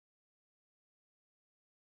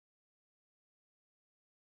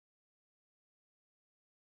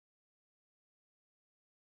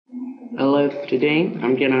Hello, today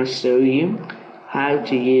I'm gonna show you how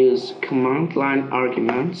to use command line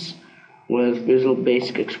arguments with Visual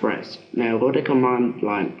Basic Express. Now, what a command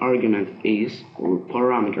line argument is, or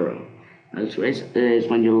parameter, as is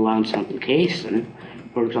when you launch an application,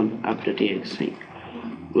 for example, app.exe,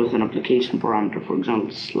 with an application parameter, for example,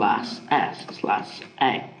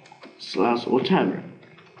 /s/a/whatever.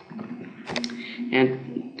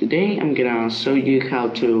 And today I'm gonna show you how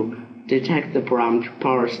to detect the parameter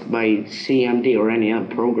parsed by CMD or any other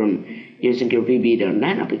program using your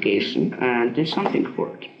VB.NET application and do something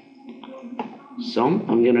for it. So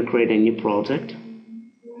I'm gonna create a new project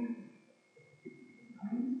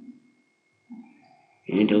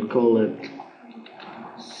and I'll call it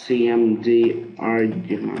CMD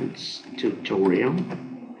arguments tutorial.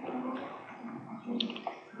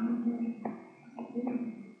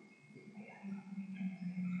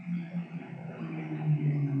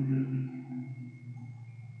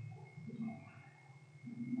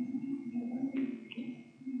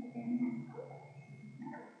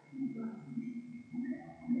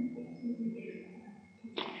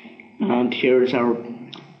 And here's our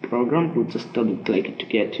program. We'll just double click it to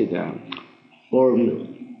get to the form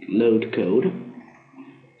load code.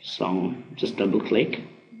 So just double click.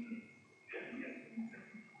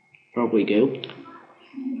 There we go.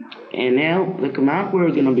 And now the command we're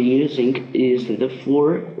going to be using is the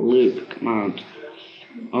for loop command.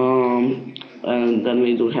 And then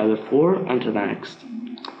we will have a for and the next.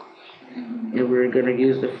 And we're going to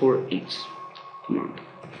use the for each command.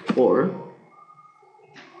 For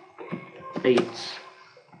each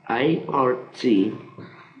ART, and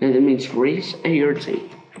it means raise ART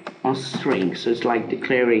on string, so it's like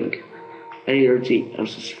declaring ART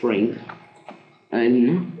as a string,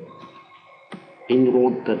 and in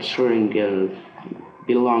what that string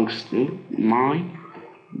belongs to my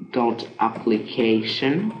dot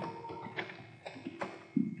application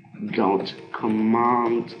dot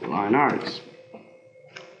command line args.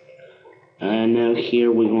 And now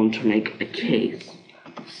here we want to make a case.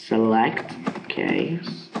 Select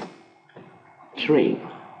case string,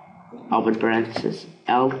 open parenthesis,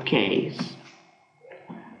 L case,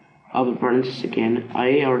 open parenthesis again,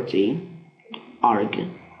 ART, arg,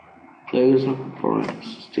 close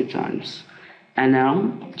parenthesis 2 times, and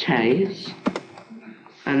now case,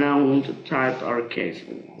 and now I want to type our case.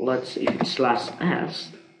 Let's see if it's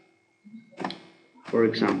 /s, for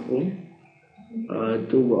example,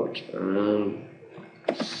 do what?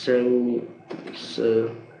 So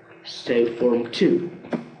form 2,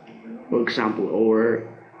 for example, or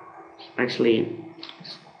actually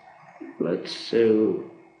let's so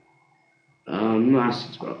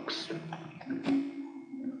message box.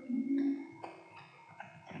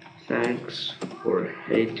 Thanks for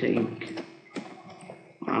hating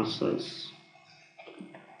us.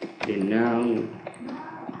 You know,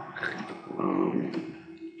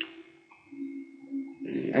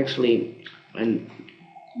 actually, and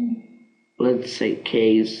let's say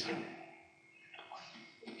case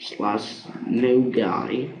 /no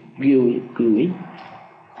guy GUI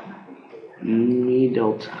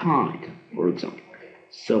me.hide, for example.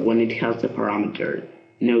 So when it has the parameter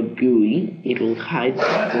no GUI, it will hide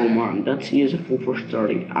the command that's useful for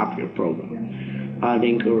starting up your program,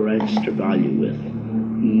 adding a register value with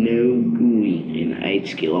no GUI in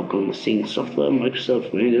HK local machine software,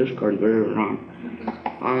 Microsoft Windows, hardware, RAM,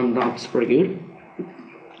 and that's pretty good.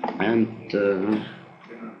 And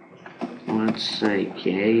let's say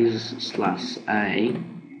case /a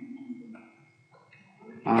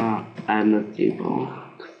annotative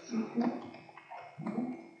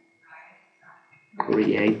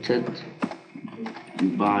created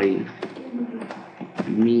by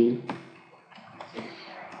me.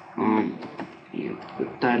 Yeah, the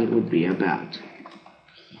title would be about.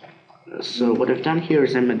 So what I've done here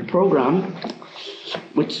is I made a program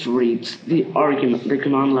which reads the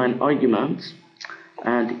command line arguments,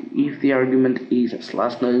 and if the argument is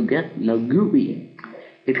 /no GUI,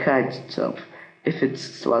 it hides itself. If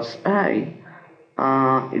it's /a,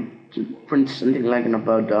 it prints something like an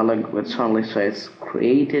about dialog which only says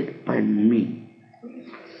created by me.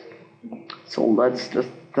 So let's just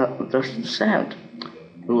this out.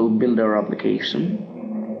 We will build our application.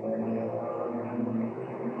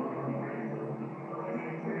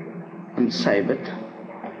 And save it.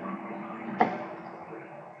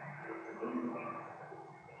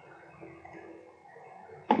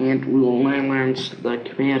 And we will now launch the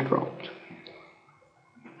command prompt.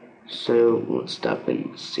 So let's type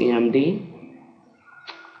in CMD,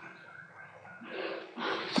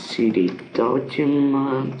 CD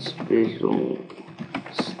documents, Visual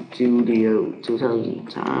Studio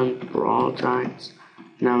 2010 projects,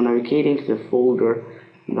 Now navigating to the folder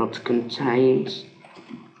that contains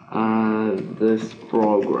this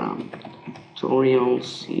program, tutorial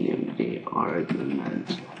cmd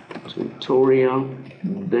argument tutorial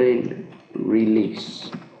bin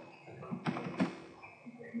release.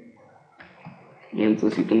 And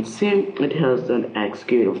as you can see, it has an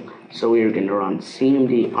executable. So we're going to run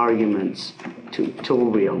cmd arguments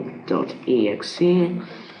tutorial.exe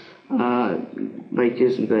by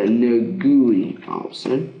using the no GUI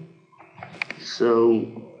option. So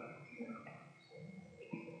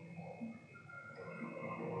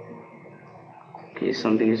okay,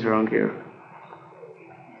 something is wrong here.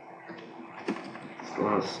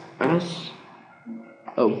 /s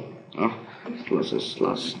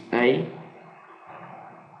 /a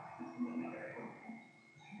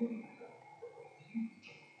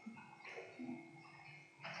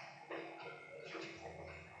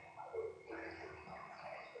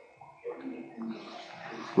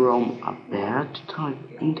from a bad type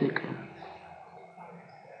indicator.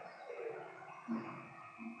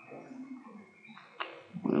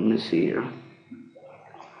 Let me see here.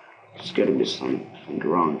 There's gotta be something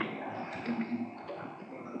wrong.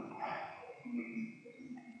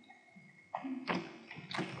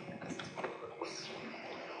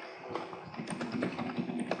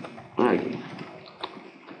 Okay.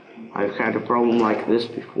 I've had a problem like this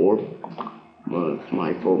before, with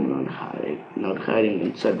my phone not hiding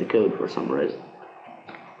inside the code for some reason.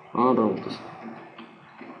 I don't.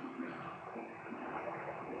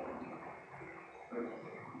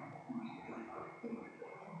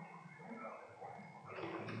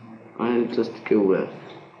 I'll just go with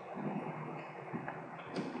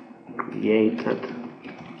created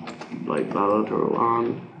by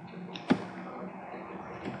Ballador1.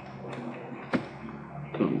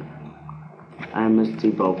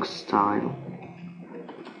 MSD box style.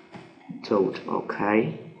 Told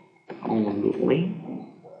OK. Only.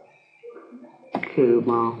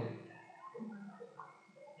 Kuma.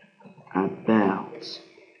 About.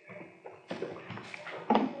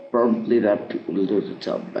 Probably that will do the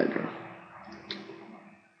job better.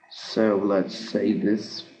 So let's say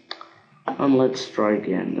this, and let's try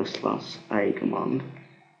again the /a command.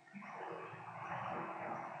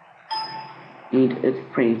 And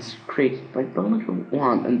it prints created by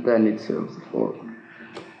Ballador1, and then it serves for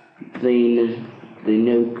the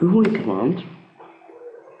no GUI command.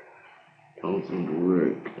 Doesn't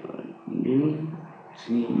work. New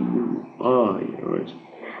GUI, right?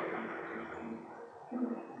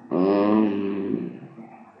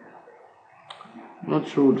 Not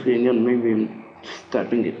sure what's going on, maybe I'm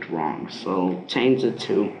typing it wrong, so change it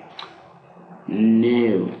to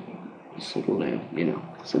new. Simple name,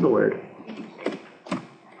 simple word.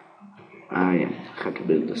 I have to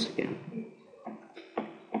build this again.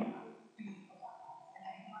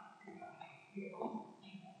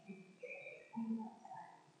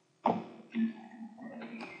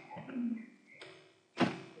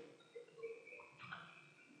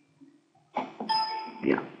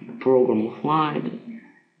 Yeah, program wide,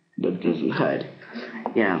 but doesn't hide.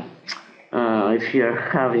 Yeah, if you're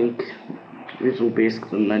having Visual Basic,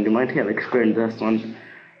 then you might have experienced this one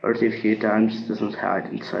or a few times. It doesn't hide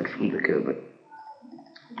inside from the code,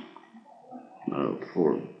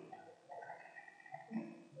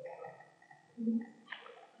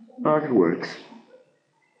 but it works.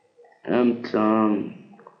 And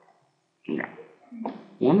yeah,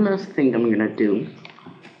 one last thing I'm gonna do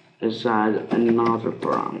is add another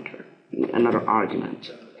parameter, another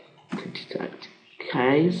argument to detect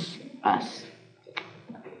case as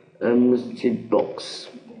MSD box.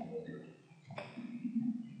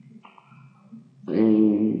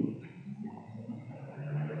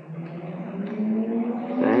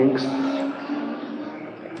 Thanks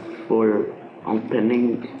for opening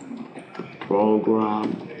the program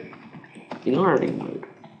in learning mode,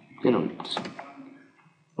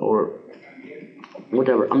 or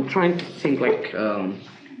whatever. I'm trying to think like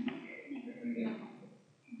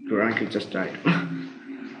Veronica just died.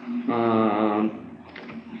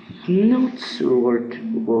 Not sure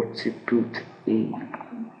what to put in.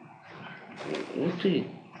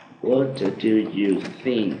 What do you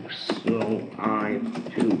think? So I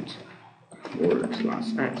put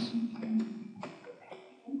 /s.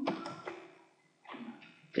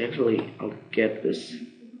 Actually, I'll get this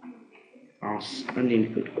as an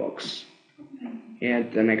input box,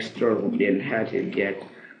 and the next door will be in how to get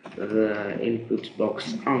the input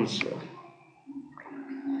box answer.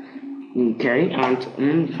 Okay, and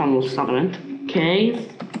in the final statement, case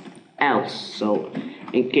else. So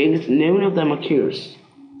in case none of them occurs,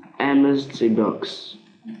 MSD box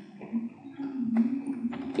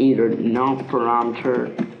either no parameter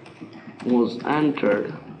was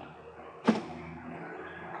entered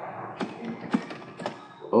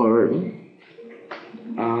or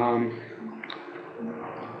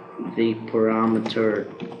the parameter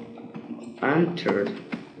entered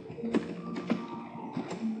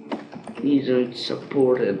isn't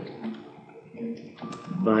supported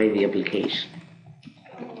by the application.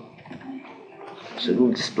 So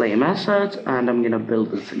we'll display a message, and I'm gonna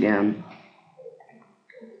build this again.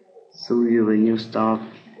 So we have a new stuff,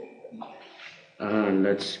 and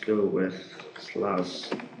let's go with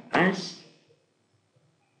 /s.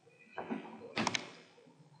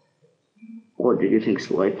 What do you think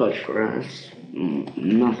shall I put for s?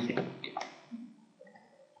 Nothing.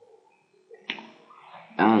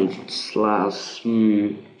 And slash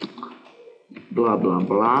blah blah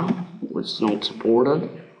blah, which is not supported.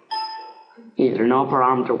 Either no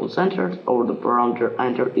parameter was entered or the parameter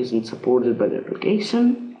entered isn't supported by the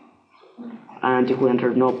application. And if we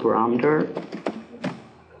enter no parameter,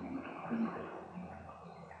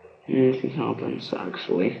 anything happens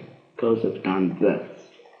actually because I've done this.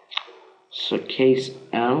 So case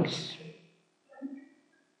else,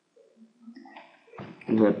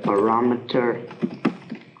 the parameter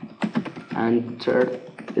entered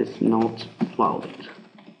is not valid.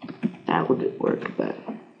 How would it work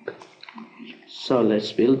then? So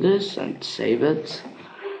let's build this and save it.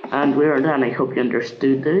 And we are done. I hope you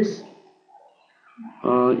understood this.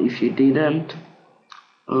 If you didn't,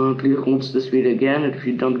 please watch this video again. And if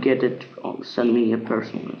you don't get it, send me a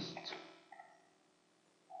personal message.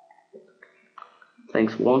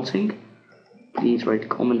 Thanks for watching. Please rate,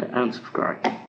 comment, and subscribe.